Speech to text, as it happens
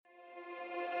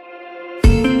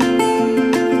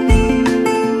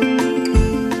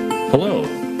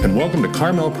Welcome to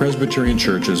Carmel Presbyterian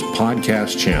Church's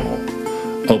podcast channel.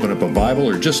 Open up a Bible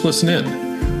or just listen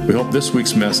in. We hope this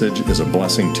week's message is a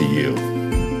blessing to you.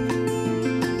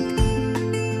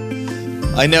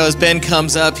 I know as Ben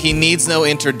comes up, he needs no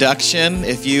introduction.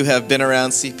 If you have been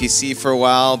around CPC for a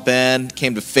while, Ben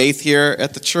came to faith here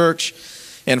at the church,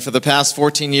 and for the past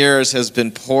 14 years has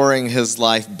been pouring his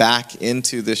life back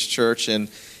into this church in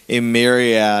a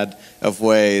myriad of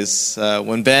ways.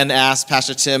 When Ben asked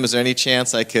Pastor Tim, is there any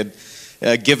chance I could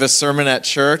give a sermon at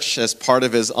church as part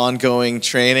of his ongoing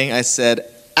training, I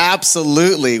said,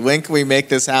 absolutely. When can we make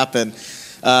this happen?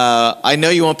 I know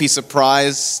you won't be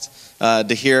surprised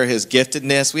to hear his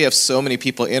giftedness. We have so many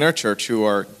people in our church who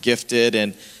are gifted,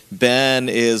 and Ben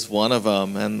is one of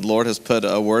them, and the Lord has put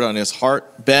a word on his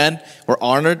heart. Ben, we're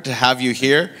honored to have you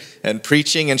here and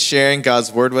preaching and sharing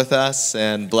God's word with us,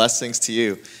 and blessings to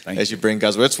you as you bring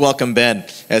God's word. Let's welcome Ben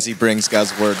as he brings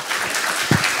God's word.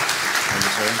 Thank you,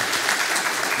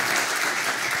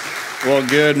 sir. Well,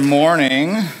 good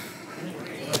morning.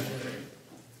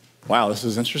 Wow, this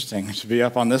is interesting to be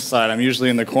up on this side. I'm usually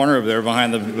in the corner over there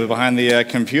behind the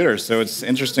computer, so it's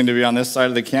interesting to be on this side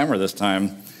of the camera this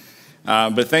time.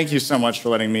 But thank you so much for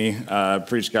letting me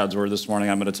preach God's word this morning.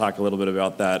 I'm going to talk a little bit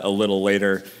about that a little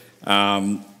later.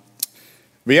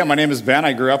 But yeah, my name is Ben.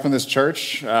 I grew up in this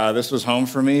church. This was home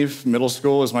for me. Middle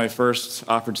school was my first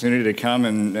opportunity to come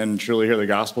and truly hear the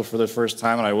gospel for the first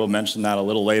time, and I will mention that a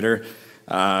little later.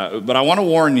 But I want to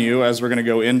warn you, as we're going to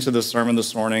go into the sermon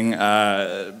this morning,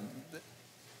 up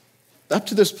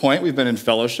to this point, we've been in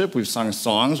fellowship, we've sung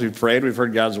songs, we've prayed, we've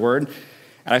heard God's word,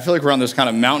 and I feel like we're on this kind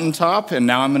of mountaintop, and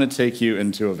now I'm going to take you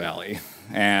into a valley.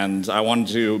 And I want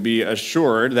to be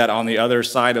assured that on the other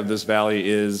side of this valley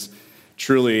is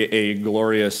truly a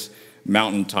glorious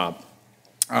mountaintop.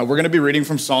 We're going to be reading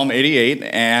from Psalm 88,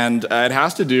 and it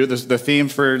has to do, the theme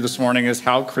for this morning is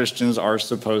how Christians are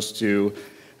supposed to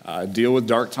deal with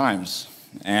dark times.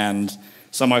 And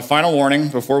so my final warning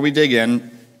before we dig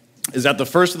in is that the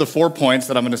first of the 4 points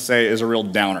that I'm going to say is a real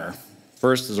downer.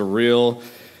 First is a real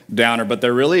downer, but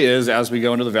there really is, as we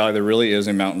go into the valley, there really is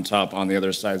a mountaintop on the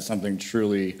other side, something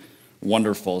truly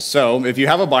wonderful. So if you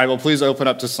have a Bible, please open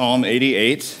up to Psalm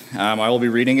 88. I will be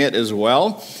reading it as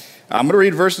well. I'm going to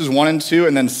read verses 1 and 2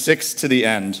 and then 6 to the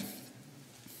end.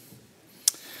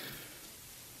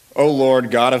 O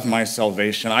Lord, God of my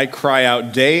salvation, I cry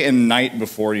out day and night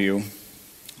before you.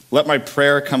 Let my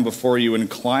prayer come before you.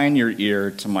 Incline your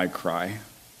ear to my cry.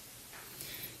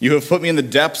 You have put me in the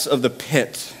depths of the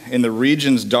pit, in the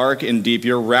regions dark and deep.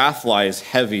 Your wrath lies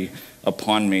heavy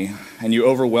upon me, and you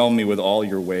overwhelm me with all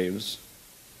your waves.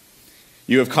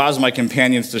 You have caused my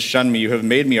companions to shun me. You have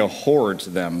made me a horror to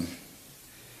them.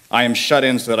 I am shut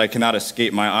in so that I cannot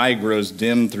escape. My eye grows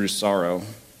dim through sorrow.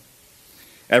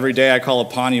 Every day I call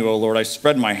upon you, O Lord. I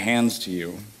spread my hands to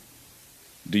you.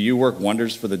 Do you work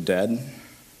wonders for the dead?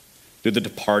 Do the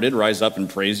departed rise up and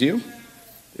praise you?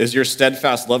 Is your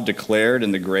steadfast love declared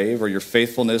in the grave, or your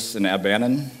faithfulness in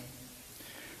Abaddon?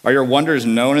 Are your wonders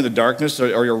known in the darkness,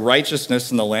 or your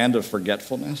righteousness in the land of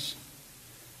forgetfulness?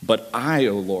 But I,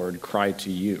 O Lord, cry to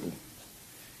you.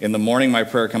 In the morning my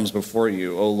prayer comes before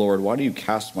you. O Lord, why do you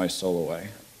cast my soul away?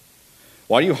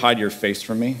 Why do you hide your face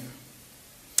from me?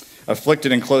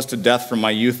 Afflicted and close to death from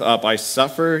my youth up, I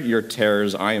suffer your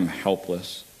terrors, I am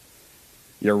helpless.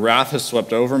 Your wrath has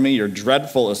swept over me, your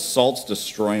dreadful assaults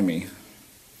destroy me.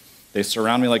 They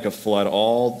surround me like a flood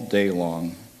all day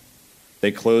long.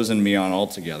 They close in me on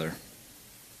altogether.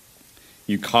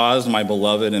 You caused my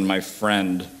beloved and my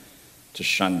friend to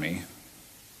shun me.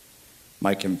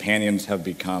 My companions have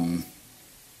become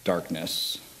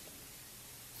darkness.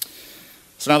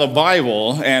 So now the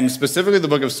Bible, and specifically the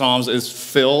book of Psalms, is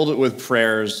filled with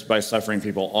prayers by suffering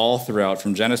people all throughout,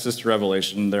 from Genesis to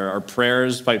Revelation. There are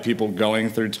prayers by people going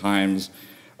through times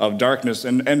of darkness,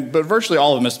 but virtually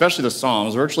all of them, especially the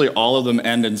Psalms, virtually all of them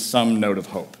end in some note of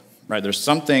hope. Right? There's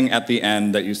something at the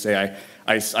end that you say,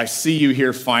 I see you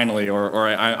here finally, or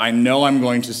I know I'm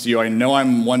going to see you. I know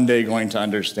I'm one day going to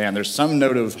understand. There's some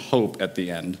note of hope at the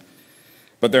end.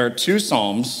 But there are 2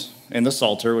 Psalms in the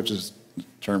Psalter, which is a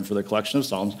term for the collection of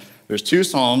Psalms. There's 2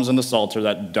 Psalms in the Psalter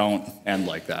that don't end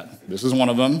like that. This is one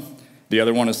of them. The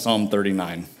other one is Psalm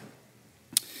 39.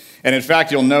 And in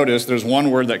fact, you'll notice there's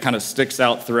one word that kind of sticks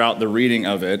out throughout the reading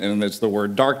of it, and it's the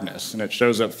word darkness. And it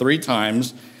shows up 3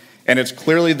 times. And it's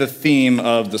clearly the theme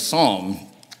of the psalm.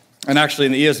 And actually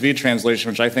in the ESV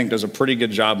translation, which I think does a pretty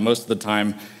good job most of the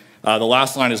time, the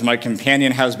last line is, my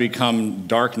companion has become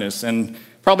darkness. And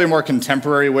probably a more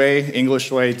contemporary way,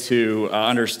 English way to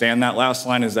understand that last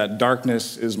line is that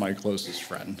darkness is my closest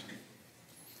friend.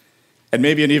 And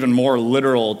maybe an even more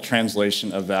literal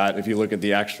translation of that, if you look at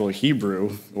the actual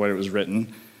Hebrew, the way it was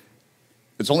written,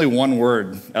 it's only one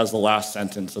word as the last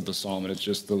sentence of the psalm, and it's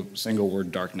just the single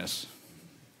word darkness.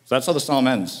 So that's how the psalm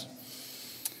ends.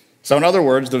 So in other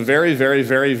words, the very, very,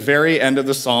 very, very end of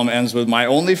the psalm ends with my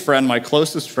only friend, my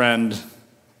closest friend,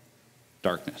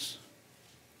 darkness.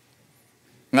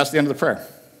 And that's the end of the prayer.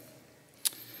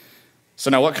 So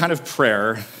now what kind of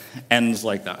prayer ends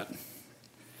like that?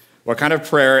 What kind of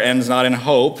prayer ends not in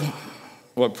hope?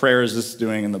 What prayer is this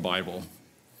doing in the Bible?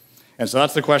 And so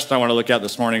that's the question I want to look at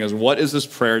this morning is what is this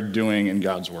prayer doing in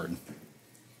God's word?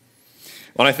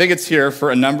 Well, I think it's here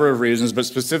for a number of reasons, but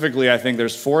specifically I think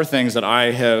there's 4 things that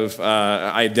I have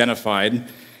identified.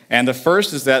 And the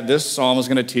first is that this psalm is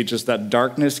going to teach us that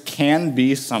darkness can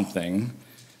be something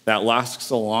that lasts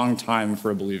a long time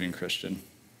for a believing Christian.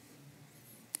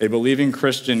 A believing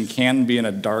Christian can be in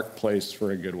a dark place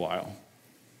for a good while.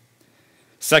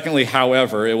 Secondly,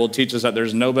 however, it will teach us that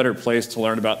there's no better place to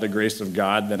learn about the grace of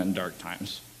God than in dark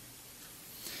times.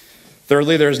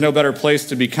 Thirdly, there's no better place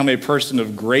to become a person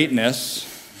of greatness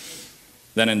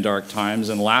than in dark times.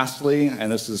 And lastly,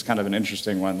 and this is kind of an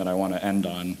interesting one that I want to end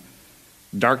on,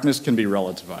 darkness can be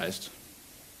relativized.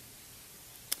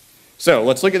 So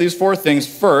let's look at these 4 things.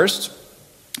 First,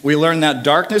 we learn that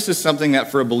darkness is something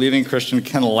that for a believing Christian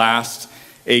can last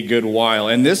a good while.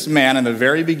 And this man, in the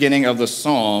very beginning of the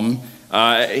psalm,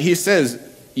 he says,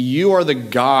 "You are the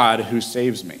God who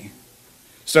saves me."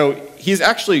 So he's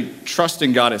actually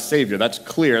trusting God as Savior. That's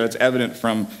clear. That's evident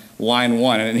from line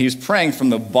 1. And he's praying from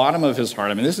the bottom of his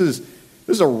heart. I mean, this is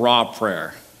a raw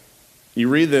prayer. You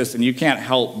read this and you can't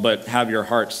help but have your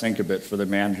heart sink a bit for the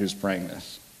man who's praying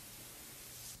this.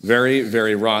 Very,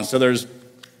 very raw. And so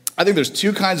I think there's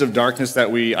 2 kinds of darkness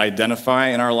that we identify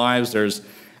in our lives. There's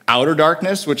outer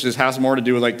darkness, which has more to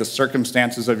do with like the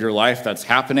circumstances of your life that's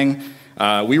happening.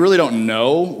 We really don't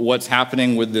know what's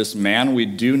happening with this man. We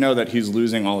do know that he's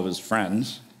losing all of his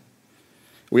friends.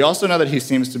 We also know that he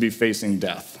seems to be facing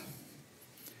death.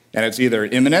 And it's either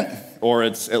imminent or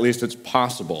at least it's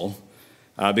possible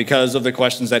because of the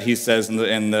questions that he says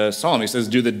in the psalm. He says,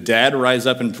 "Do the dead rise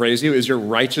up and praise you? Is your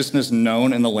righteousness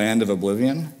known in the land of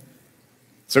oblivion?"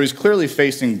 So he's clearly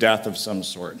facing death of some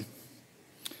sort.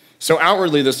 So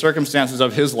outwardly, the circumstances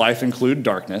of his life include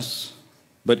darkness,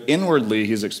 but inwardly,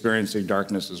 he's experiencing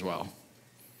darkness as well.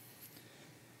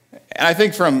 And I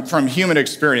think from human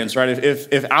experience, right,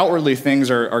 if outwardly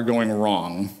things are going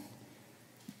wrong,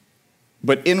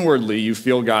 but inwardly you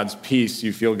feel God's peace,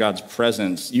 you feel God's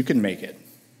presence, you can make it.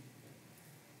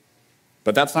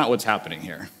 But that's not what's happening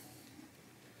here.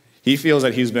 He feels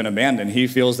that he's been abandoned. He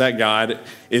feels that God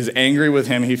is angry with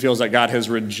him. He feels that God has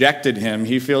rejected him.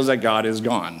 He feels that God is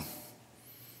gone.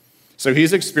 So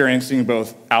he's experiencing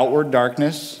both outward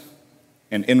darkness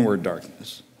and inward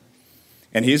darkness.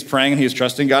 And he's praying and he's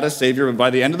trusting God as Savior, but by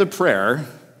the end of the prayer,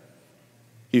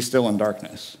 he's still in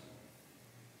darkness.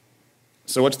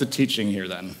 So what's the teaching here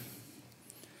then?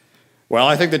 Well,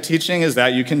 I think the teaching is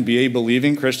that you can be a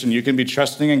believing Christian. You can be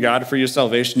trusting in God for your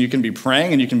salvation. You can be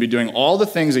praying and you can be doing all the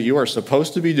things that you are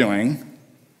supposed to be doing.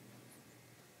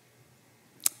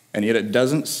 And yet it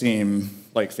doesn't seem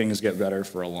like things get better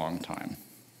for a long time.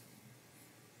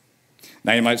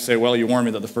 Now you might say, well, you warned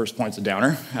me that the first point's a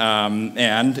downer,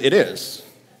 and it is.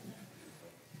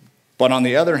 But on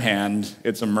the other hand,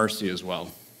 it's a mercy as well.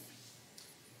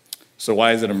 So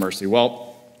why is it a mercy?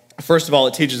 Well, first of all,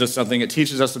 it teaches us something. It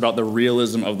teaches us about the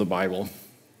realism of the Bible.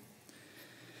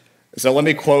 So let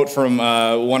me quote from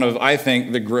one of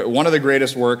the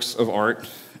greatest works of art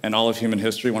in all of human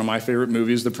history, one of my favorite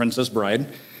movies, The Princess Bride.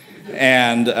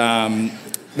 And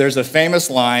there's a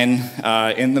famous line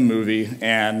in the movie,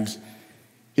 and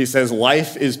he says,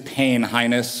 "Life is pain,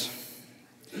 Highness.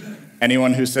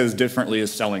 Anyone who says differently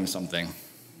is selling something."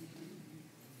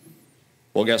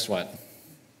 Well, guess what?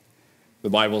 The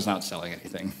Bible's not selling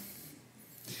anything.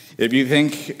 If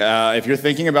you're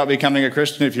thinking about becoming a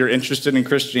Christian, if you're interested in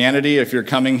Christianity, if you're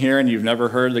coming here and you've never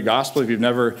heard the gospel, if you've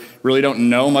never really don't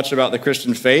know much about the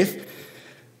Christian faith,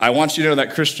 I want you to know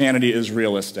that Christianity is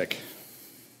realistic.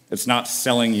 It's not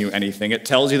selling you anything. It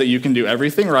tells you that you can do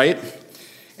everything right,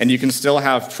 and you can still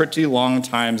have pretty long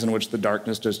times in which the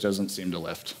darkness just doesn't seem to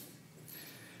lift.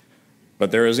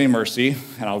 But there is a mercy,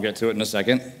 and I'll get to it in a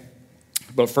second.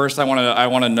 But first, I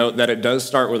want to note that it does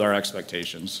start with our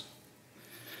expectations.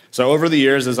 So over the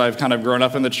years, as I've kind of grown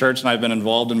up in the church and I've been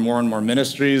involved in more and more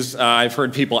ministries, I've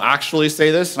heard people actually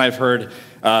say this, and I've heard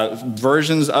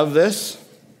versions of this.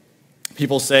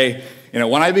 People say,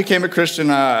 when I became a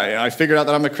Christian, I figured out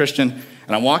that I'm a Christian,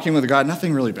 and I'm walking with God,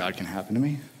 nothing really bad can happen to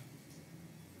me.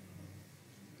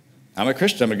 I'm a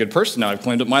Christian. I'm a good person now. I've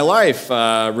cleaned up my life.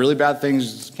 Really bad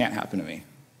things can't happen to me.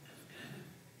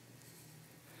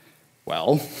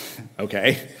 Well,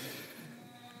 okay.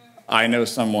 I know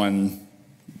someone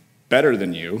better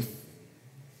than you,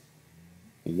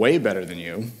 way better than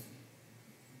you,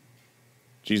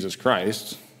 Jesus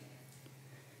Christ,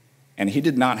 and he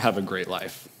did not have a great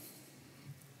life.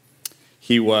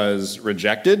 He was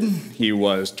rejected, he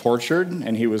was tortured,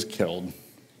 and he was killed.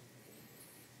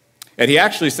 And he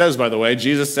actually says, by the way,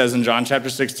 Jesus says in John chapter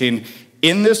 16,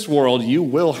 in this world you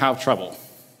will have trouble.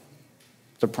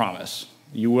 It's a promise.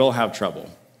 You will have trouble.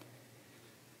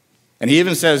 And he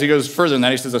even says, he goes further than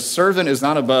that, he says, a servant is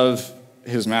not above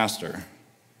his master.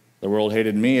 The world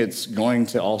hated me, it's going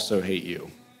to also hate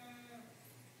you.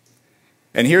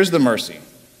 And here's the mercy.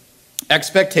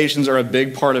 Expectations are a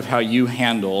big part of how you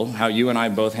and I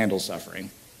both handle suffering.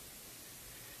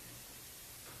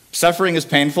 Suffering is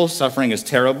painful, suffering is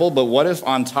terrible, but what if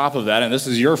on top of that, and this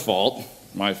is your fault,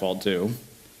 my fault too,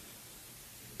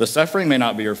 the suffering may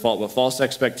not be your fault, but false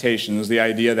expectations, the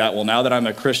idea that, well, now that I'm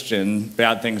a Christian,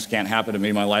 bad things can't happen to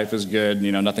me, my life is good,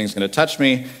 nothing's going to touch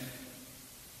me.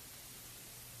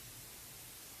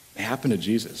 They happen to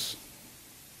Jesus.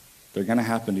 They're going to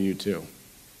happen to you too.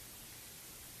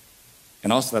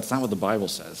 And also, that's not what the Bible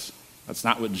says. That's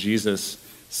not what Jesus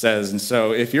says. And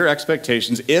so if your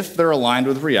expectations, if they're aligned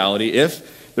with reality,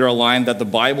 if they're aligned that the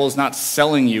Bible is not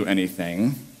selling you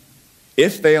anything,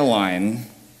 if they align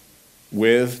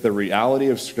with the reality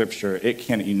of Scripture, it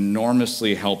can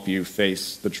enormously help you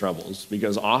face the troubles.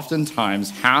 Because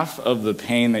oftentimes, half of the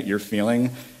pain that you're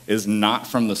feeling is not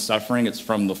from the suffering, it's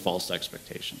from the false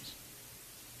expectations.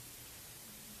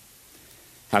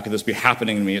 How could this be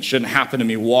happening to me? It shouldn't happen to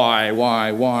me. Why?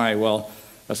 Well,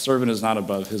 a servant is not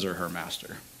above his or her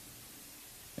master.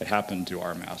 It happened to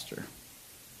our master.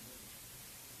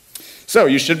 So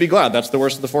you should be glad. That's the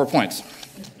worst of the 4 points.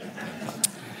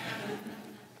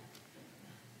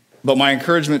 But my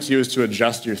encouragement to you is to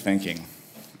adjust your thinking.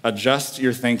 Adjust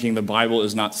your thinking. The Bible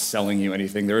is not selling you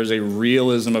anything. There is a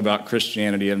realism about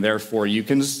Christianity, and therefore you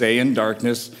can stay in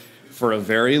darkness for a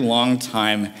very long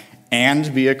time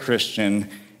and be a Christian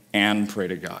and pray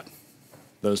to God.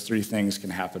 Those three things can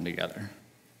happen together.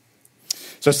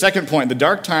 So second point, the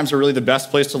dark times are really the best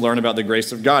place to learn about the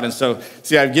grace of God. And so,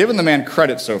 see, I've given the man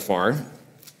credit so far,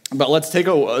 but let's take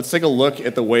a look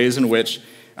at the ways in which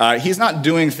he's not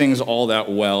doing things all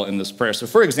that well in this prayer. So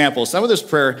for example, some of this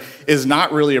prayer is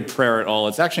not really a prayer at all.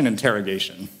 It's actually an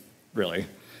interrogation, really.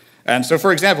 And so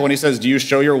for example, when he says, do you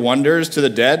show your wonders to the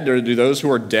dead, or do those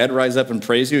who are dead rise up and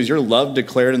praise you? Is your love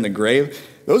declared in the grave?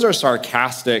 Those are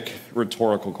sarcastic,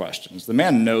 rhetorical questions. The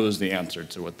man knows the answer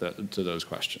to those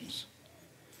questions.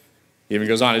 He even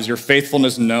goes on, is your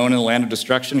faithfulness known in the land of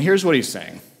destruction? Here's what he's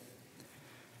saying.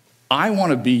 I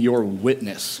want to be your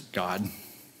witness, God.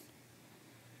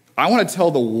 I want to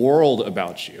tell the world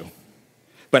about you.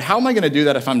 But how am I going to do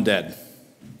that if I'm dead?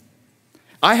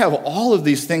 I have all of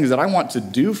these things that I want to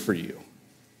do for you.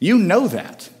 You know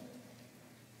that.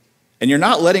 And you're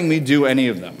not letting me do any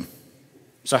of them.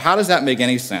 So how does that make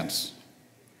any sense?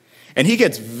 And he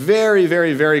gets very,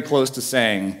 very, very close to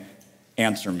saying,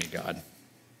 answer me, God.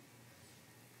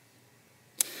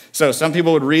 So some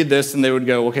people would read this and they would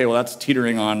go, okay, well, that's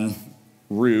teetering on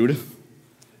rude.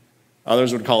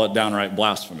 Others would call it downright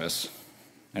blasphemous.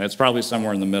 And it's probably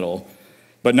somewhere in the middle.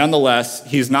 But nonetheless,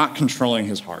 he's not controlling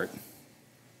his heart.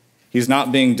 He's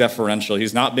not being deferential.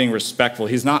 He's not being respectful.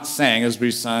 He's not saying, as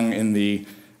we sung in the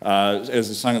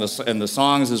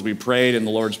songs, as we prayed in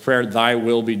the Lord's Prayer, thy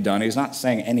will be done. He's not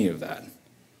saying any of that.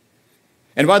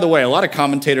 And by the way, a lot of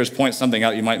commentators point something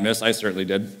out you might miss. I certainly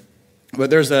did. But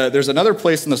there's another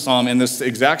place in the psalm, in this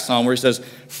exact psalm, where he says,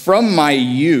 from my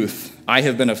youth I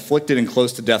have been afflicted and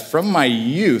close to death. From my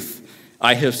youth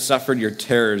I have suffered your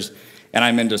terrors, and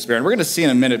I'm in despair. And we're going to see in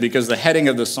a minute, because the heading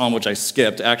of the psalm, which I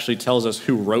skipped, actually tells us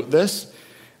who wrote this.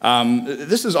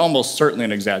 This is almost certainly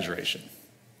an exaggeration.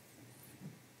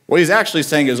 What he's actually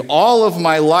saying is, all of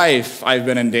my life I've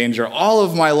been in danger. All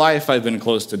of my life I've been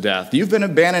close to death. You've been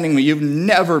abandoning me. You've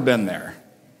never been there.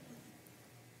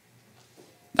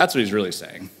 That's what he's really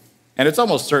saying. And it's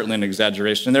almost certainly an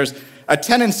exaggeration. And there's a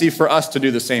tendency for us to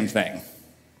do the same thing,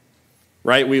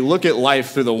 right? We look at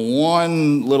life through the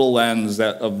one little lens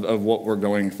of what we're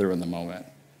going through in the moment.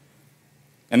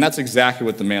 And that's exactly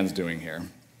what the man's doing here.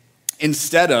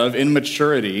 Instead of, in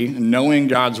maturity, knowing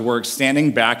God's work,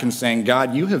 standing back and saying,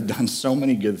 God, you have done so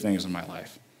many good things in my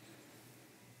life.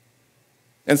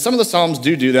 And some of the Psalms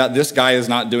do that. This guy is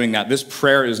not doing that. This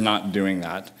prayer is not doing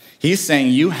that. He's saying,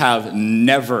 you have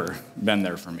never been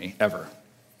there for me, ever.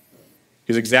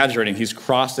 He's exaggerating. He's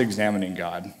cross-examining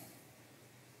God.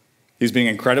 He's being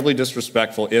incredibly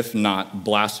disrespectful, if not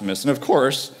blasphemous. And of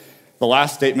course, the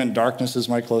last statement, darkness is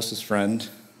my closest friend,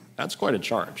 that's quite a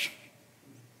charge.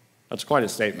 That's quite a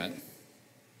statement.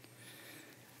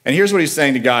 And here's what he's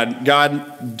saying to God.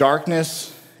 God,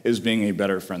 darkness is being a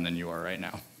better friend than you are right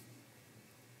now.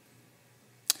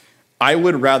 I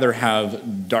would rather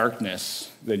have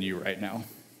darkness than you right now.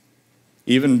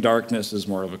 Even darkness is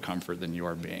more of a comfort than you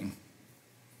are being.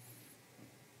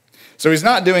 So he's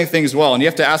not doing things well, and you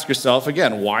have to ask yourself,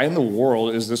 again, why in the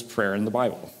world is this prayer in the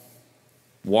Bible?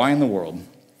 Why in the world?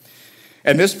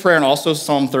 And this prayer and also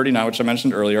Psalm 39, which I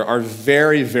mentioned earlier, are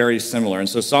very, very similar. And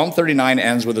so Psalm 39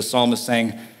 ends with the psalmist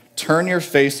saying, turn your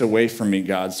face away from me,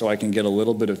 God, so I can get a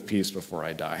little bit of peace before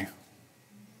I die.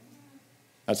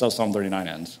 That's how Psalm 39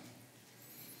 ends.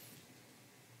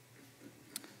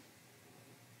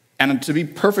 And to be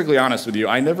perfectly honest with you,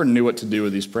 I never knew what to do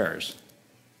with these prayers.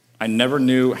 I never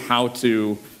knew how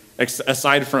to,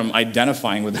 aside from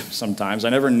identifying with them sometimes, I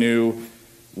never knew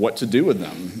what to do with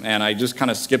them. And I just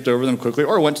kind of skipped over them quickly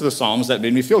or went to the Psalms that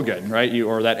made me feel good, right?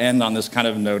 Or that end on this kind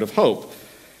of note of hope.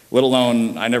 Let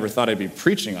alone, I never thought I'd be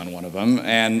preaching on one of them.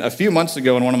 And a few months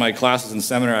ago in one of my classes in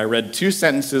seminary, I read 2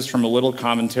 sentences from a little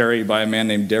commentary by a man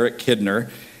named Derek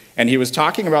Kidner. And he was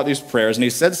talking about these prayers, and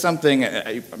he said something,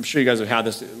 I'm sure you guys have had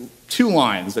this, 2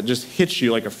 lines that just hit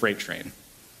you like a freight train.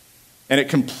 And it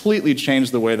completely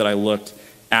changed the way that I looked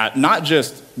at not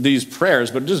just these prayers,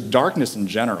 but just darkness in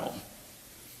general.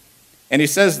 And he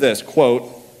says this, quote,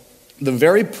 the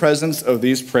very presence of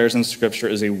these prayers in Scripture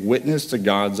is a witness to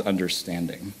God's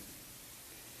understanding.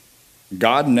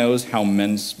 God knows how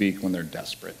men speak when they're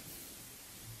desperate.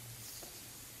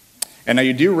 And now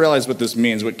you do realize what this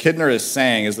means. What Kidner is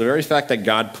saying is the very fact that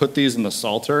God put these in the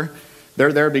Psalter,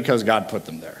 they're there because God put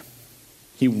them there.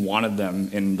 He wanted them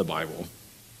in the Bible.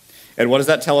 And what does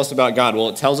that tell us about God? Well,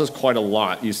 it tells us quite a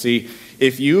lot. You see,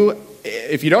 if you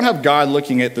don't have God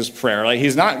looking at this prayer, like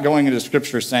he's not going into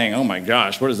Scripture saying, oh my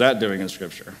gosh, what is that doing in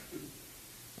Scripture?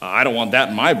 I don't want that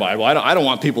in my Bible. I don't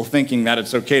want people thinking that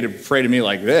it's okay to pray to me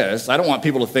like this. I don't want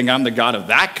people to think I'm the God of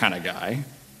that kind of guy.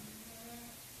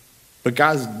 But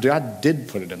God did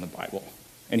put it in the Bible,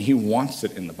 and he wants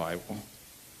it in the Bible.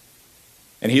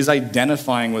 And he's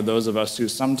identifying with those of us who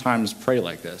sometimes pray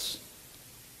like this.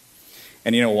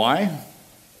 And you know why?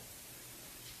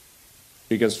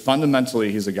 Because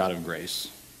fundamentally, he's a God of grace.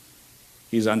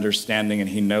 He's understanding, and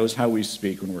he knows how we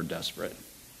speak when we're desperate.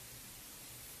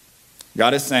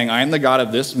 God is saying, I am the God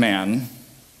of this man,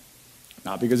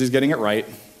 not because he's getting it right,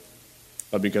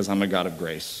 but because I'm a God of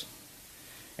grace.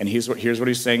 And here's what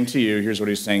he's saying to you, here's what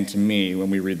he's saying to me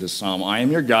when we read this psalm. I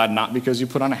am your God, not because you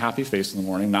put on a happy face in the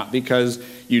morning, not because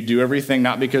you do everything,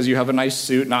 not because you have a nice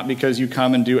suit, not because you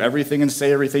come and do everything and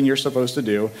say everything you're supposed to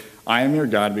do. I am your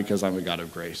God because I'm a God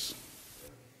of grace.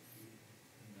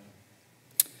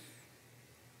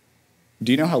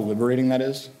 Do you know how liberating that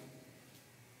is?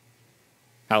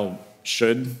 How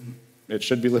it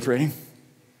should be liberating?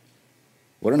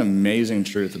 What an amazing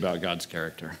truth about God's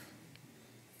character.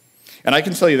 And I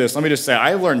can tell you this, let me just say, I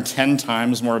have learned 10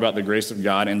 times more about the grace of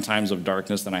God in times of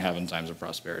darkness than I have in times of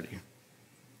prosperity.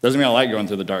 Doesn't mean I like going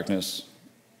through the darkness,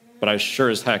 but I sure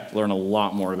as heck learn a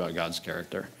lot more about God's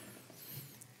character.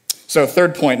 So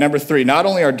 3rd point, number 3, not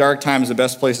only are dark times the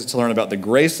best places to learn about the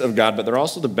grace of God, but they're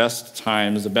also the best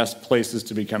times, the best places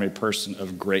to become a person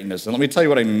of greatness. And let me tell you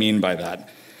what I mean by that.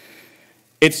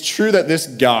 It's true that this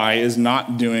guy is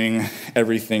not doing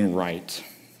everything right.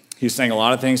 He's saying a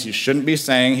lot of things he shouldn't be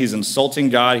saying. He's insulting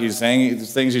God. He's saying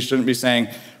things he shouldn't be saying,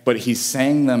 but he's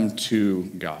saying them to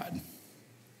God.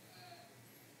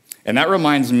 And that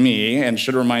reminds me, and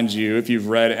should remind you, if you've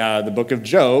read the book of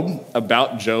Job,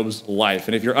 about Job's life.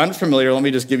 And if you're unfamiliar, let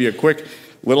me just give you a quick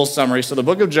little summary. So the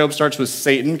book of Job starts with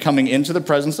Satan coming into the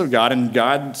presence of God, and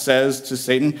God says to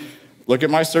Satan, look at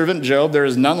my servant Job. There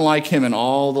is none like him in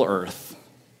all the earth.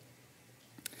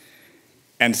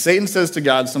 And Satan says to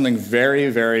God something very,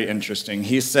 very interesting.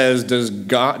 He says, does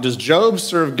Job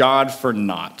serve God for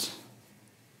naught?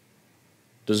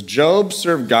 Does Job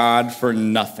serve God for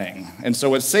nothing? And so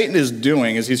what Satan is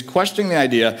doing is he's questioning the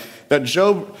idea that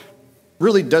Job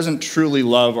really doesn't truly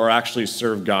love or actually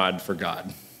serve God for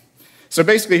God. So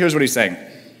basically, here's what he's saying.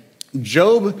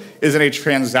 Job is in a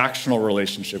transactional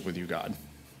relationship with you, God.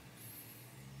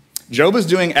 Job is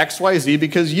doing XYZ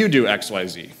because you do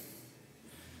XYZ.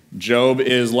 Job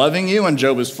is loving you, and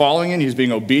Job is following you, and he's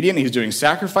being obedient, he's doing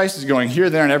sacrifices, he's going here,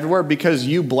 there, and everywhere because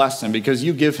you bless him, because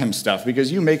you give him stuff,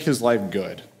 because you make his life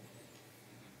good.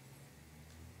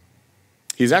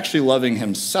 He's actually loving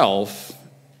himself,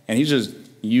 and he's just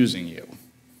using you.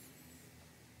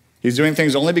 He's doing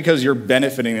things only because you're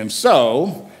benefiting him.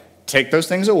 So, take those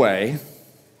things away,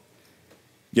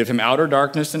 Give him outer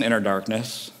darkness and inner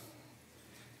darkness,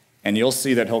 and you'll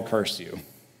see that he'll curse you.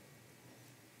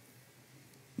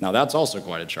 Now, that's also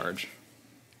quite a charge.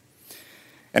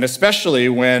 And especially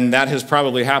when that has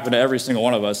probably happened to every single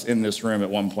one of us in this room at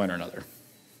one point or another.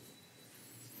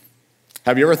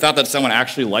 Have you ever thought that someone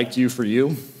actually liked you for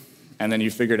you, and then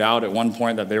you figured out at one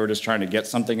point that they were just trying to get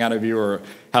something out of you, or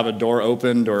have a door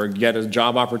opened, or get a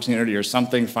job opportunity, or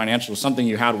something financial, something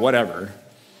you had, whatever?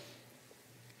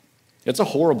 It's a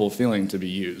horrible feeling to be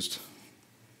used.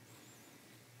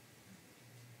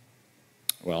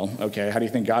 Well, okay, how do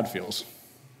you think God feels?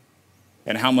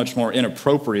 And how much more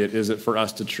inappropriate is it for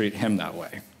us to treat him that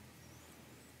way?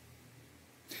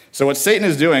 So what Satan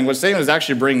is doing, what Satan is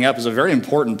actually bringing up is a very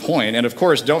important point. And of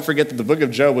course, don't forget that the book of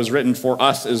Job was written for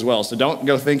us as well. So don't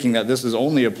go thinking that this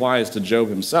only applies to Job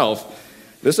himself.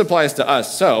 This applies to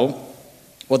us. So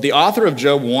what the author of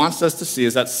Job wants us to see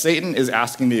is that Satan is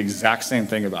asking the exact same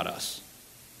thing about us.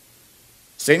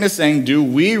 Satan is saying, do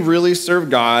we really serve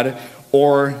God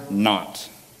or not?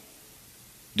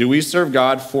 Do we serve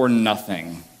God for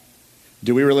nothing?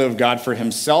 Do we really love God for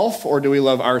himself, or do we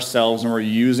love ourselves and we're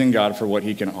using God for what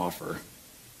he can offer?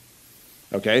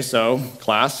 Okay, so,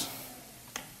 class,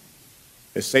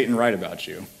 is Satan right about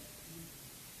you?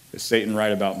 Is Satan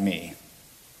right about me?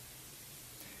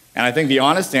 And I think the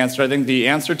honest answer, the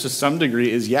answer to some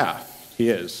degree is yeah, he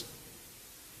is.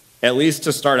 At least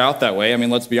to start out that way. I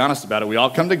mean, let's be honest about it. We all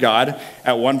come to God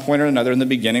at one point or another in the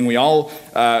beginning. We all,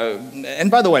 and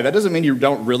by the way, that doesn't mean you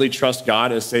don't really trust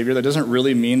God as Savior. That doesn't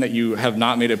really mean that you have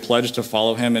not made a pledge to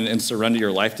follow him and surrender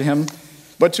your life to him.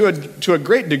 But to a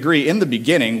great degree, in the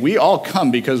beginning, we all come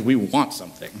because we want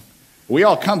something. We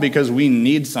all come because we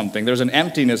need something. There's an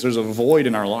emptiness, there's a void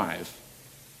in our life.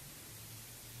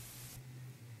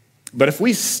 But if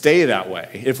we stay that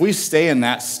way, if we stay in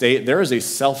that state, there is a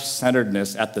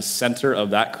self-centeredness at the center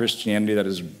of that Christianity that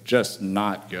is just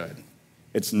not good.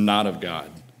 It's not of God.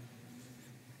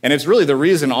 And it's really the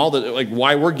reason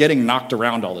why we're getting knocked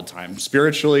around all the time.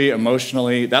 Spiritually,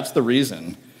 emotionally, that's the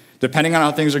reason. Depending on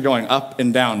how things are going, up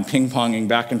and down, ping-ponging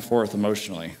back and forth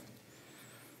emotionally.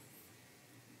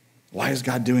 Why is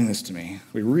God doing this to me?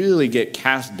 We really get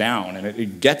cast down, and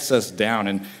it gets us down.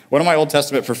 And one of my Old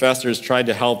Testament professors tried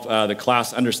to help the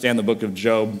class understand the book of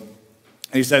Job.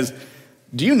 And he says,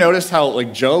 do you notice how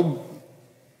Job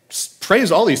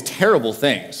prays all these terrible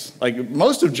things?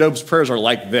 Most of Job's prayers are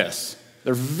like this.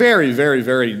 They're very, very,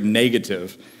 very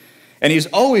negative. And he's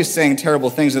always saying terrible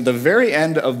things. At the very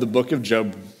end of the book of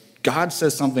Job, God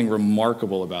says something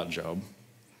remarkable about Job.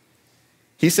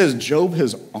 He says, Job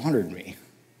has honored me.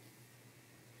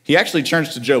 He actually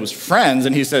turns to Job's friends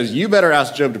and he says, you better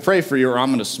ask Job to pray for you or I'm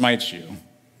going to smite you.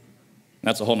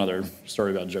 That's a whole other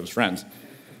story about Job's friends.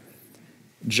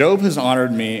 Job has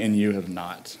honored me and you have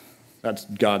not. That's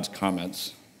God's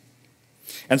comments.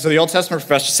 And so the Old Testament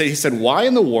professor said, why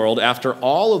in the world, after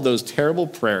all of those terrible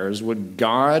prayers, would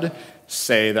God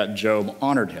say that Job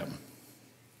honored him?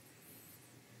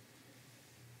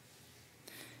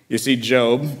 You see,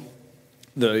 Job,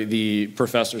 the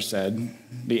professor said,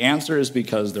 the answer is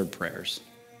because they're prayers.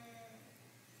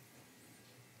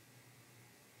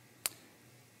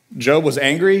 Job was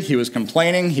angry, he was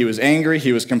complaining, he was angry,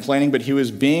 he was complaining, but he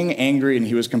was being angry and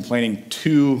he was complaining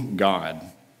to God.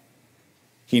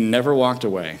 He never walked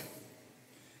away.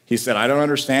 He said, I don't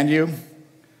understand you,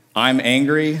 I'm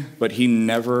angry, but he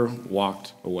never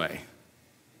walked away.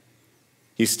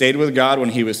 He stayed with God when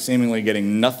he was seemingly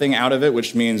getting nothing out of it,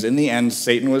 which means in the end,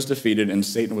 Satan was defeated and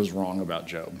Satan was wrong about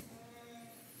Job.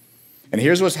 And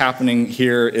here's what's happening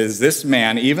here is this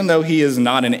man, even though he is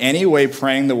not in any way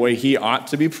praying the way he ought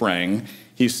to be praying,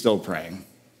 he's still praying.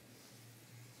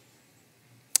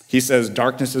 He says,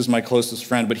 darkness is my closest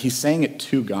friend, but he's saying it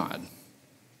to God,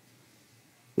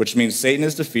 which means Satan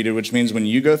is defeated, which means when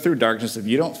you go through darkness, if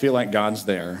you don't feel like God's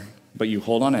there, but you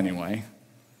hold on anyway,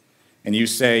 and you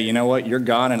say, you know what, you're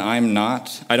God and I'm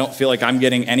not. I don't feel like I'm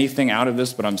getting anything out of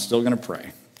this, but I'm still going to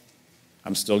pray.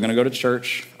 I'm still going to go to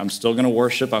church. I'm still going to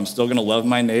worship. I'm still going to love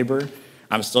my neighbor.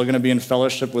 I'm still going to be in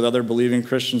fellowship with other believing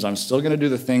Christians. I'm still going to do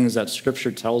the things that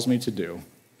Scripture tells me to do.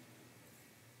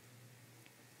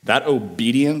 That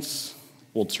obedience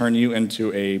will turn you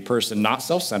into a person not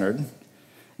self-centered,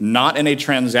 not in a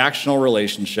transactional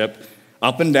relationship,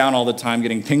 up and down all the time,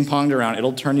 getting ping-ponged around.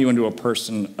 It'll turn you into a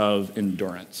person of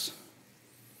endurance.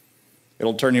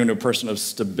 It'll turn you into a person of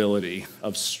stability,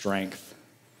 of strength,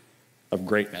 of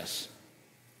greatness.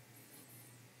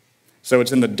 So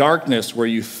it's in the darkness where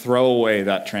you throw away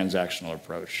that transactional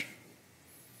approach.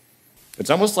 It's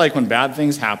almost like when bad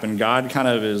things happen, God kind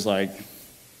of is like,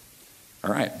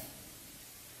 all right,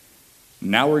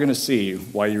 now we're going to see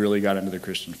why you really got into the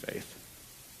Christian faith.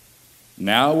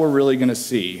 Now we're really going to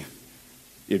see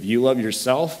if you love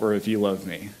yourself or if you love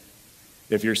me.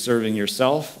 If you're serving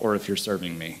yourself or if you're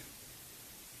serving me.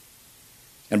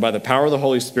 And by the power of the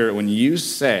Holy Spirit, when you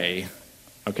say,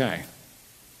 okay,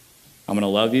 I'm going to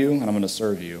love you and I'm going to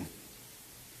serve you,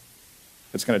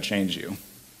 it's going to change you.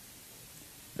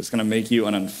 It's going to make you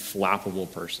an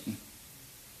unflappable person.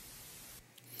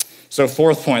 So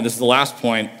fourth point, this is the last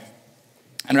point,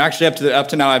 and actually up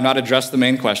to now I've not addressed the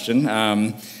main question.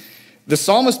 The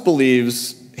psalmist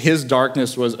believes his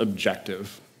darkness was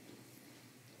objective.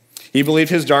 He believed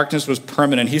his darkness was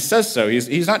permanent. He says so.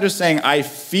 He's not just saying, I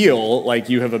feel like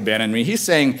you have abandoned me. He's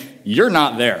saying, you're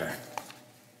not there.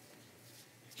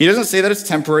 He doesn't say that it's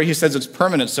temporary. He says it's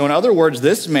permanent. So in other words,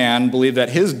 this man believed that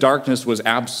his darkness was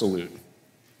absolute.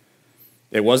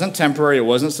 It wasn't temporary. It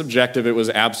wasn't subjective. It was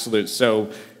absolute.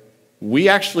 So we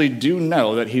actually do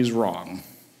know that he's wrong.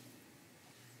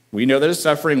 We know that his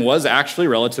suffering was actually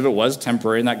relative. It was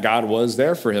temporary, and that God was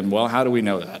there for him. Well, how do we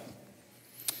know that?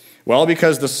 Well,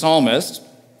 because the psalmist,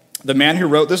 the man who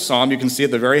wrote this psalm, you can see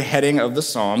at the very heading of the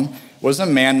psalm, was a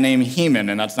man named Heman,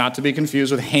 and that's not to be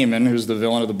confused with Haman, who's the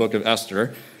villain of the book of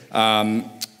Esther,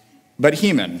 but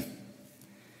Heman.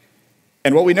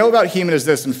 And what we know about Heman is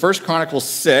this. In 1 Chronicles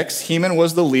 6, Heman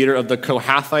was the leader of the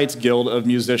Kohathites Guild of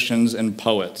Musicians and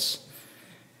Poets,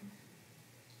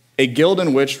 a guild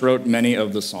in which wrote many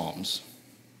of the Psalms.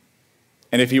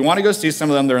 And if you want to go see some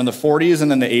of them, they're in the 40s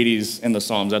and then the 80s in the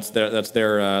Psalms. That's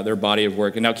their body of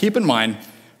work. And now keep in mind,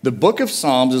 the book of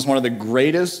Psalms is one of the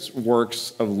greatest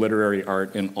works of literary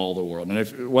art in all the world.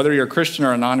 And whether you're a Christian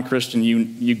or a non-Christian,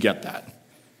 you get that.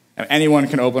 And anyone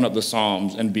can open up the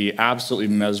Psalms and be absolutely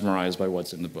mesmerized by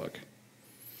what's in the book.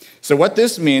 So what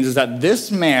this means is that this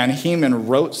man, Heman,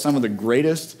 wrote some of the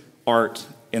greatest art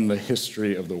in the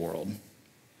history of the world.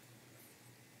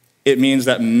 It means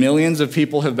that millions of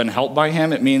people have been helped by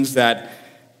him. It means that,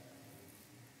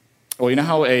 well, you know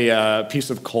how a piece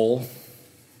of coal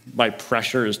by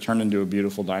pressure is turned into a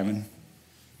beautiful diamond?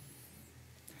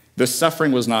 The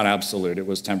suffering was not absolute. It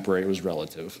was temporary. It was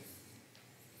relative.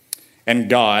 And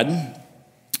God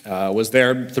was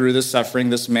there through this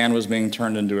suffering. This man was being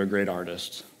turned into a great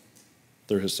artist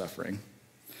through his suffering.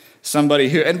 Somebody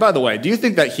who, and by the way, do you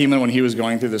think that Heman, when he was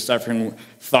going through this suffering,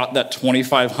 thought that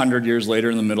 2,500 years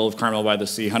later in the middle of Carmel by the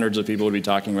Sea, hundreds of people would be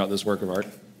talking about this work of art?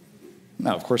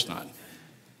 No, of course not.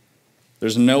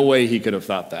 There's no way he could have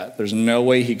thought that. There's no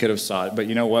way he could have saw it. But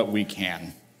you know what? We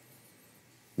can.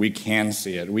 We can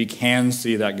see it. We can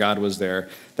see that God was there,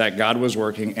 that God was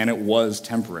working, and it was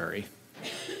temporary.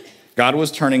 God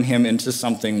was turning him into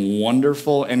something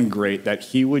wonderful and great that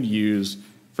he would use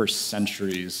for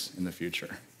centuries in the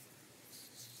future.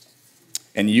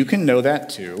 And you can know that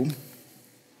too.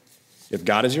 If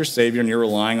God is your Savior and you're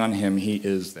relying on him, he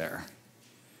is there.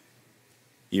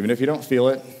 Even if you don't feel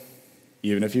it,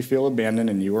 even if you feel abandoned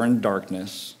and you are in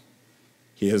darkness,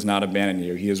 he has not abandoned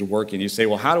you. He is working. You say,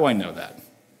 well, how do I know that?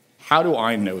 How do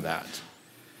I know that?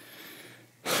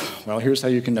 Well, here's how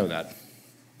you can know that.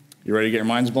 You ready to get your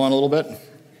minds blown a little bit?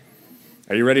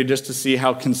 Are you ready just to see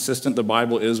how consistent the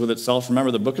Bible is with itself?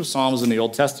 Remember, the book of Psalms in the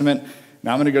Old Testament.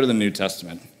 Now I'm going to go to the New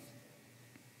Testament.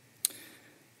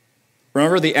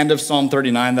 Remember the end of Psalm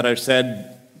 39 that I've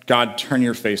said, God, turn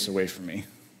your face away from me.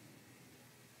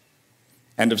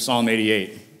 End of Psalm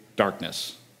 88,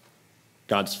 darkness,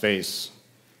 God's face,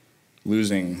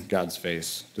 losing God's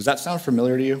face. Does that sound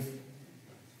familiar to you?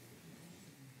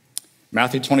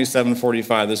 Matthew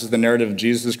 27:45, this is the narrative of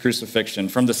Jesus' crucifixion.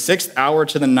 From the 6th hour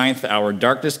to the 9th hour,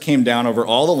 darkness came down over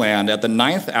all the land. At the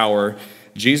 9th hour,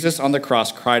 Jesus on the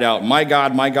cross cried out, my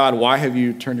God, why have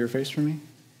you turned your face from me?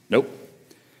 Nope.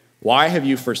 Why have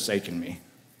you forsaken me?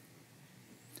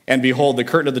 And behold, the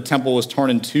curtain of the temple was torn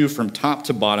in two from top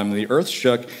to bottom. The earth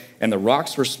shook, and the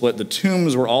rocks were split. The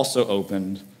tombs were also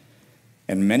opened,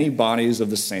 and many bodies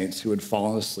of the saints who had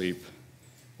fallen asleep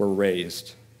were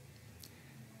raised.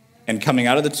 And coming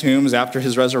out of the tombs after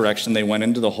his resurrection, they went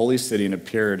into the holy city and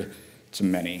appeared to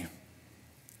many.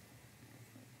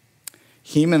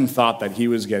 Heman thought that he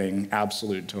was getting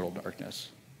absolute total darkness.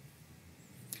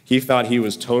 He thought he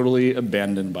was totally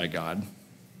abandoned by God.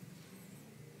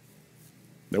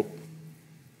 Nope.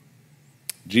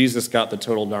 Jesus got the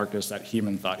total darkness that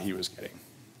Heman thought he was getting.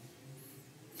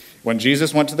 When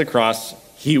Jesus went to the cross,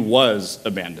 he was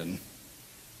abandoned.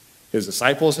 His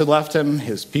disciples had left him,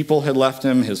 his people had left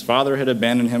him, his Father had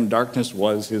abandoned him. Darkness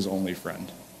was his only friend.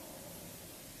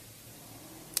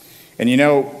 And you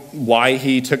know why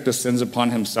he took the sins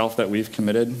upon himself that we've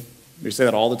committed? We say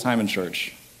that all the time in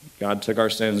church. God took our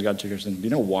sins, God took our sins. Do you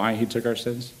know why he took our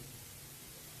sins?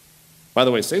 By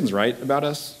the way, Satan's right about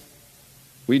us.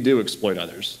 We do exploit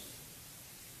others.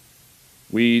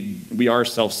 We are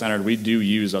self-centered. We do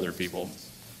use other people.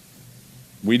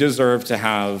 We deserve to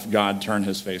have God turn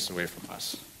his face away from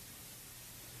us.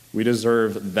 We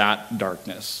deserve that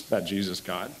darkness that Jesus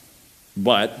got.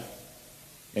 But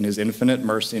in his infinite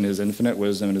mercy and his infinite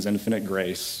wisdom and his infinite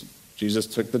grace, Jesus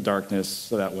took the darkness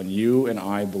so that when you and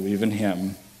I believe in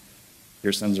him,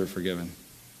 your sins are forgiven.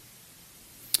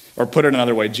 Or put it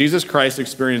another way, Jesus Christ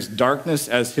experienced darkness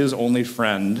as his only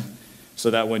friend so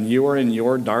that when you are in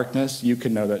your darkness, you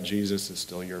can know that Jesus is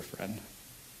still your friend.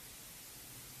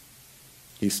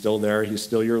 He's still there. He's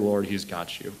still your Lord. He's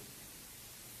got you.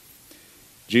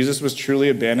 Jesus was truly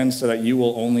abandoned so that you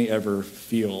will only ever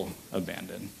feel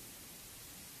abandoned.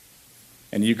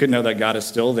 And you can know that God is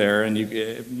still there,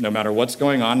 and no matter what's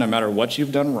going on, no matter what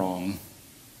you've done wrong,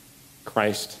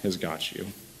 Christ has got you.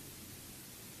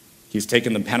 He's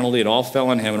taken the penalty. It all fell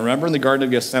on him. And remember in the Garden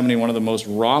of Gethsemane, one of the most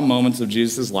raw moments of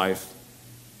Jesus' life,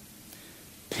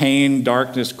 pain,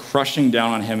 darkness crushing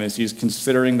down on him as he's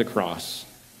considering the cross.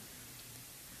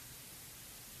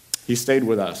 He stayed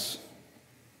with us.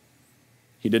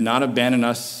 He did not abandon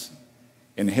us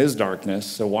in his darkness,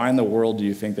 so why in the world do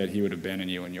you think that he would abandon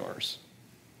you in yours?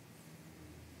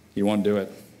 He won't do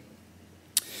it.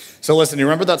 So listen, you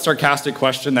remember that sarcastic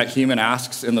question that Heman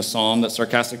asks in the psalm, that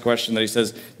sarcastic question that he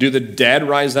says, do the dead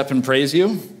rise up and praise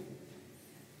you?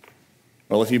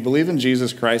 Well, if you believe in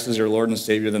Jesus Christ as your Lord and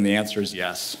Savior, then the answer is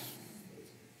yes.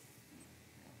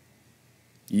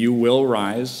 You will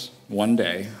rise one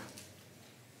day.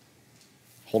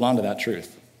 Hold on to that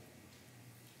truth.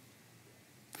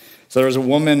 So there was a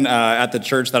woman at the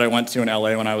church that I went to in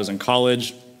LA when I was in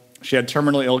college. She had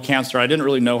terminally ill cancer. I didn't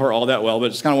really know her all that well, but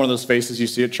it's kind of one of those faces you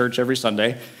see at church every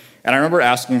Sunday. And I remember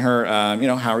asking her,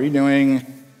 how are you doing?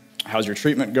 How's your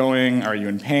treatment going? Are you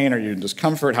in pain? Are you in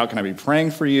discomfort? How can I be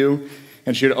praying for you?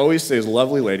 And she would always say, this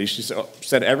lovely lady, she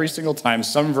said every single time,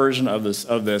 some version of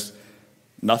this,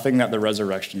 nothing that the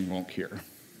resurrection won't cure.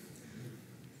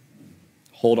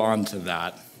 Hold on to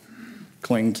that.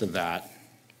 Cling to that.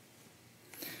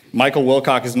 Michael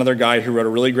Wilcock is another guy who wrote a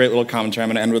really great little commentary. I'm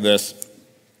going to end with this.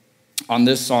 On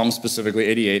this psalm specifically,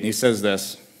 88, and he says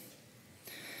this.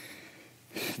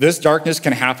 This darkness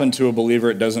can happen to a believer.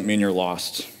 It doesn't mean you're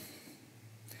lost.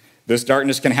 This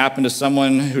darkness can happen to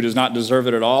someone who does not deserve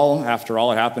it at all. After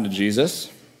all, it happened to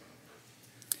Jesus.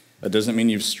 That doesn't mean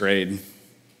you've strayed.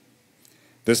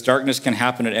 This darkness can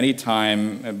happen at any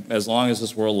time as long as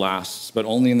this world lasts, but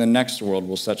only in the next world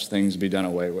will such things be done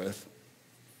away with.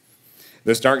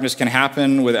 This darkness can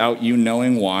happen without you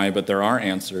knowing why, but there are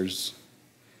answers.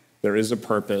 There is a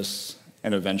purpose,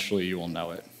 and eventually you will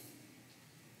know it.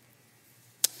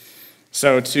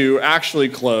 So to actually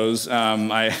close,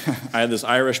 I had this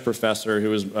Irish professor who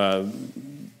was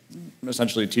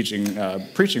essentially teaching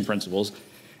preaching principles,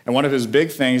 and one of his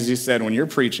big things, he said, when you're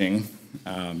preaching,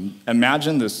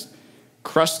 imagine this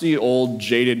crusty, old,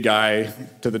 jaded guy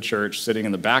to the church sitting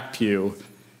in the back pew,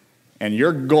 and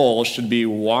your goal should be,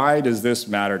 why does this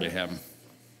matter to him?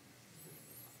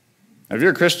 Now, if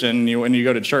you're a Christian, when you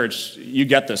go to church, you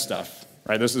get this stuff,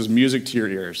 right? This is music to your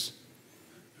ears.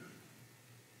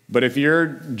 But if you're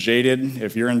jaded,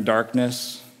 if you're in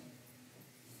darkness,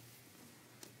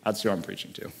 that's who I'm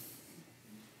preaching to.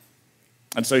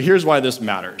 And so here's why this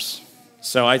matters.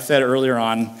 So I said earlier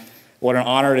on what an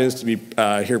honor it is to be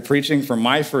here preaching for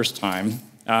my first time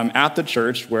at the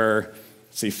church where,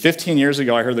 15 years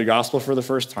ago I heard the gospel for the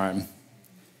first time.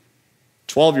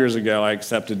 12 years ago I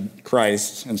accepted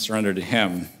Christ and surrendered to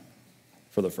him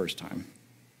for the first time.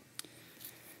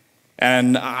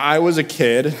 And I was a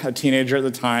kid, a teenager at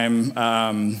the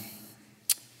time,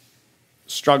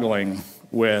 struggling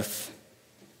with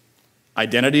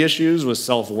identity issues, with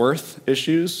self-worth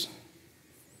issues,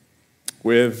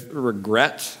 with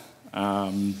regret,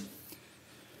 as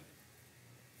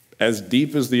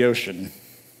deep as the ocean,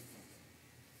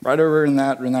 right over in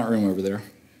that room over there.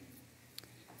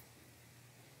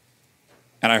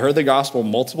 And I heard the gospel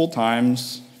multiple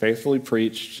times, faithfully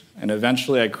preached, and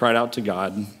eventually I cried out to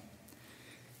God,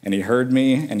 and he heard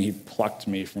me, and he plucked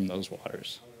me from those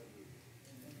waters.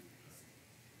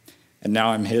 And now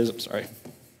I'm his.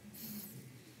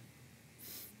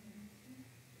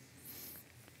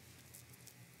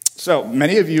 So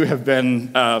many of you have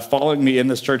been following me in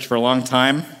this church for a long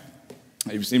time.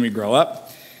 You've seen me grow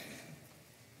up.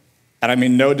 And I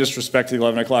mean no disrespect to the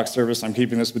 11 o'clock service. I'm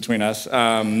keeping this between us.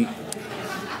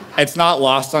 It's not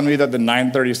lost on me that the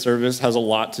 9:30 service has a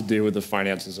lot to do with the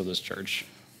finances of this church.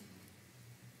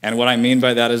 And what I mean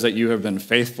by that is that you have been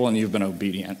faithful and you've been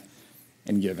obedient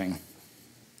in giving.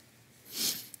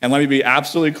 And let me be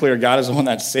absolutely clear, God is the one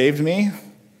that saved me,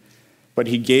 but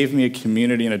he gave me a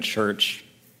community and a church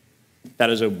that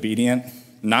is obedient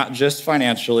not just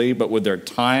financially, but with their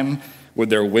time, with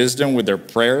their wisdom, with their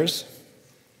prayers.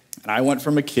 And I went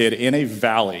from a kid in a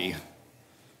valley,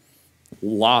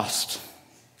 lost,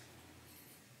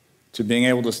 to being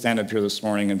able to stand up here this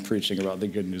morning and preaching about the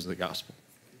good news of the gospel.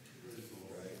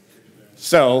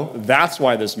 So that's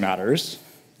why this matters.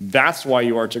 That's why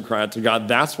you are to cry out to God.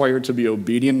 That's why you're to be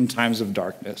obedient in times of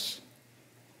darkness.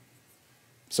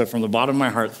 So from the bottom of my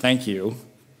heart, thank you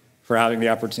for having the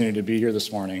opportunity to be here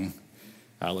this morning.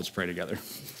 Let's pray together.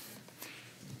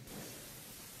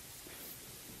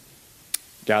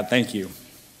 God, thank you.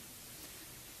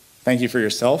 Thank you for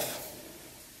yourself.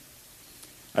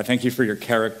 I thank you for your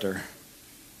character.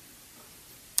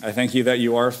 I thank you that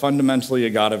you are fundamentally a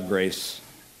God of grace.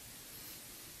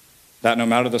 That no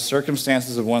matter the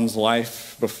circumstances of one's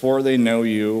life, before they know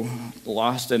you,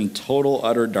 lost in total,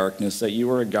 utter darkness, that you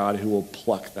are a God who will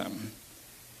pluck them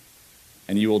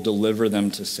and you will deliver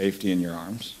them to safety in your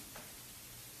arms.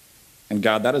 And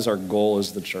God, that is our goal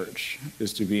as the church,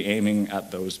 is to be aiming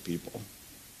at those people.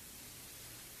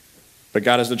 But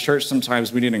God, as the church,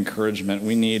 sometimes we need encouragement,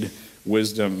 we need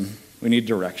wisdom, we need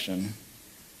direction.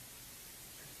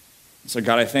 So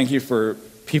God, I thank you for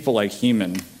people like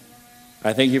Heman.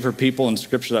 I thank you for people in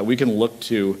Scripture that we can look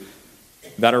to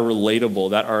that are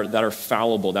relatable, that are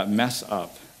fallible, that mess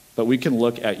up. But we can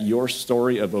look at your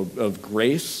story of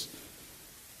grace,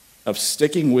 of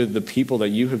sticking with the people that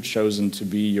you have chosen to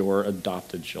be your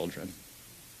adopted children.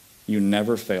 You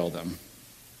never fail them.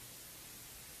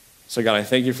 So God, I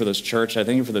thank you for this church. I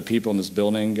thank you for the people in this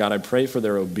building. God, I pray for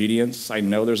their obedience. I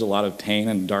know there's a lot of pain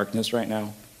and darkness right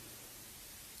now.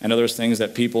 I know there's things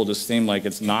that people just seem like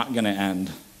it's not going to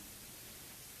end.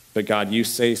 But God, you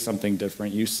say something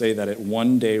different. You say that it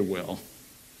one day will.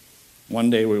 One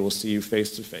day we will see you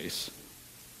face to face.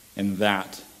 And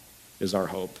that is our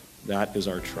hope. That is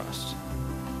our trust.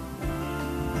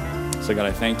 So God,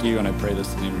 I thank you and I pray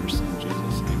this in the name of your Son, Jesus. Amen.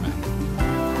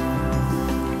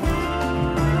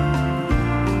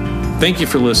 Thank you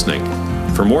for listening.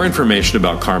 For more information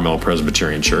about Carmel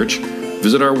Presbyterian Church,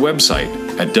 visit our website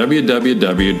at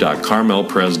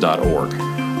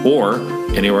www.carmelpres.org or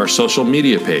any of our social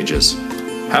media pages.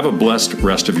 Have a blessed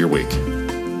rest of your week.